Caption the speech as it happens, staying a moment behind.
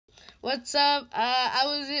What's up? I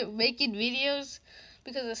was making videos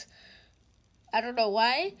because I don't know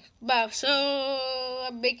why, but so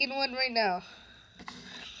I'm making one right now.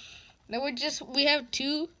 Now we have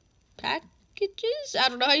two packages. I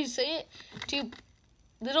don't know how you say it. Two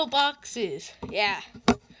little boxes. Yeah,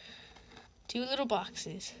 two little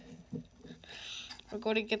boxes. We're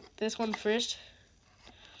going to get this one first.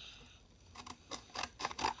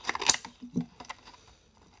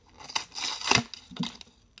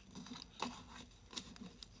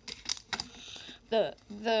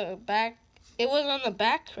 The back, it was on the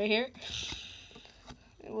back right here.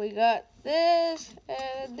 We got this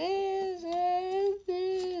and this and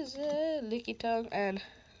this and Licky Tongue and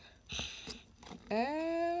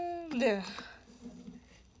yeah.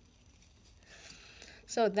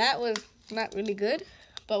 So that was not really good,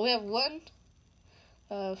 but we have one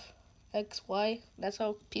of XY. That's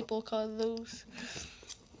how people call those.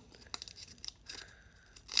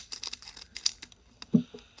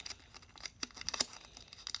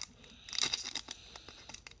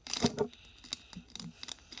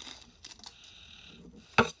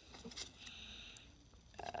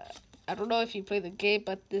 I don't know if you play the game,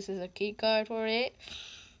 but this is a key card for it.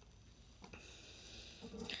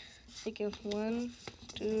 I think it's 1,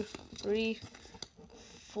 2, 3,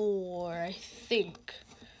 4. I think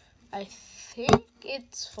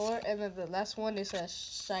it's 4, and then the last one is a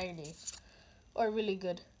shiny or really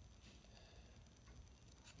good.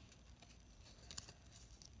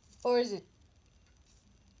 Or is it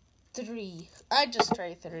 3? I just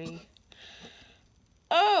tried 3.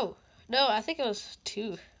 Oh no, I think it was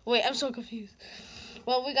 2. Wait, I'm so confused.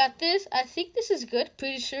 Well, we got this. I think this is good.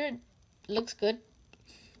 Pretty sure it looks good.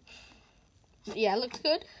 Yeah, it looks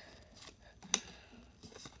good.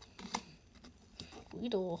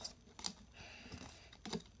 Weedle.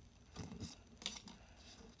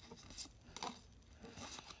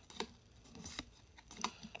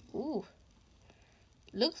 Ooh.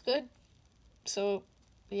 Looks good. So,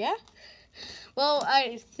 yeah. Well,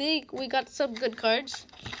 I think we got some good cards.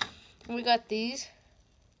 We got these.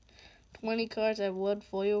 20 cards and 1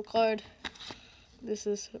 foil card. This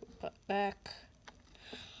is back.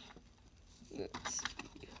 Let's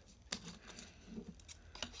see.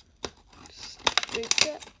 Stick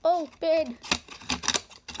that open.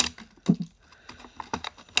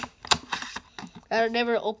 I've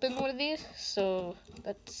never opened one of these, so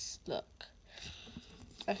let's look.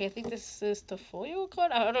 Okay, I think this is the foil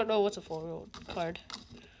card. I don't know what's a foil card.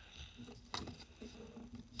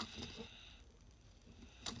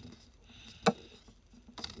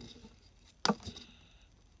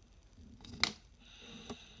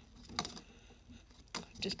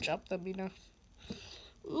 Just drop them, you know.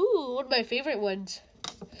 Ooh, one of my favorite ones.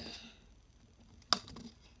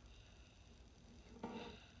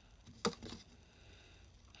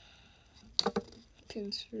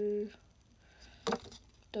 Pinsir,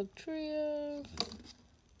 Dugtrio,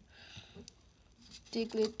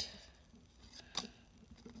 Diglett.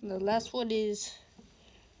 And the last one is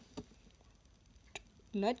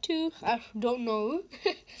Natu. I don't know,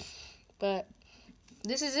 but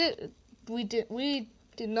this is it. We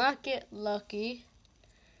did not get lucky.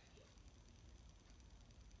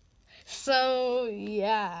 So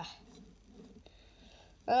yeah.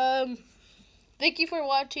 Thank you for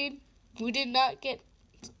watching. We did not get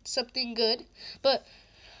something good, but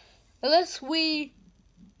unless we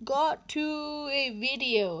got to a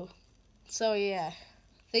video. So yeah.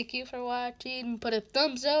 Thank you for watching. Put a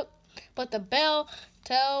thumbs up, put the bell,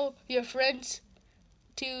 tell your friends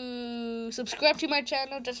to subscribe to my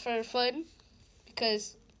channel just for fun,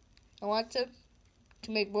 because I want to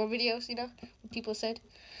make more videos, you know, what people said.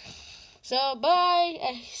 So bye,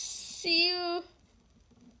 I see you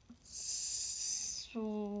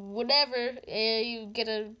whenever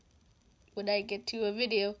when I get to a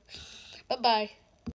video. Bye bye.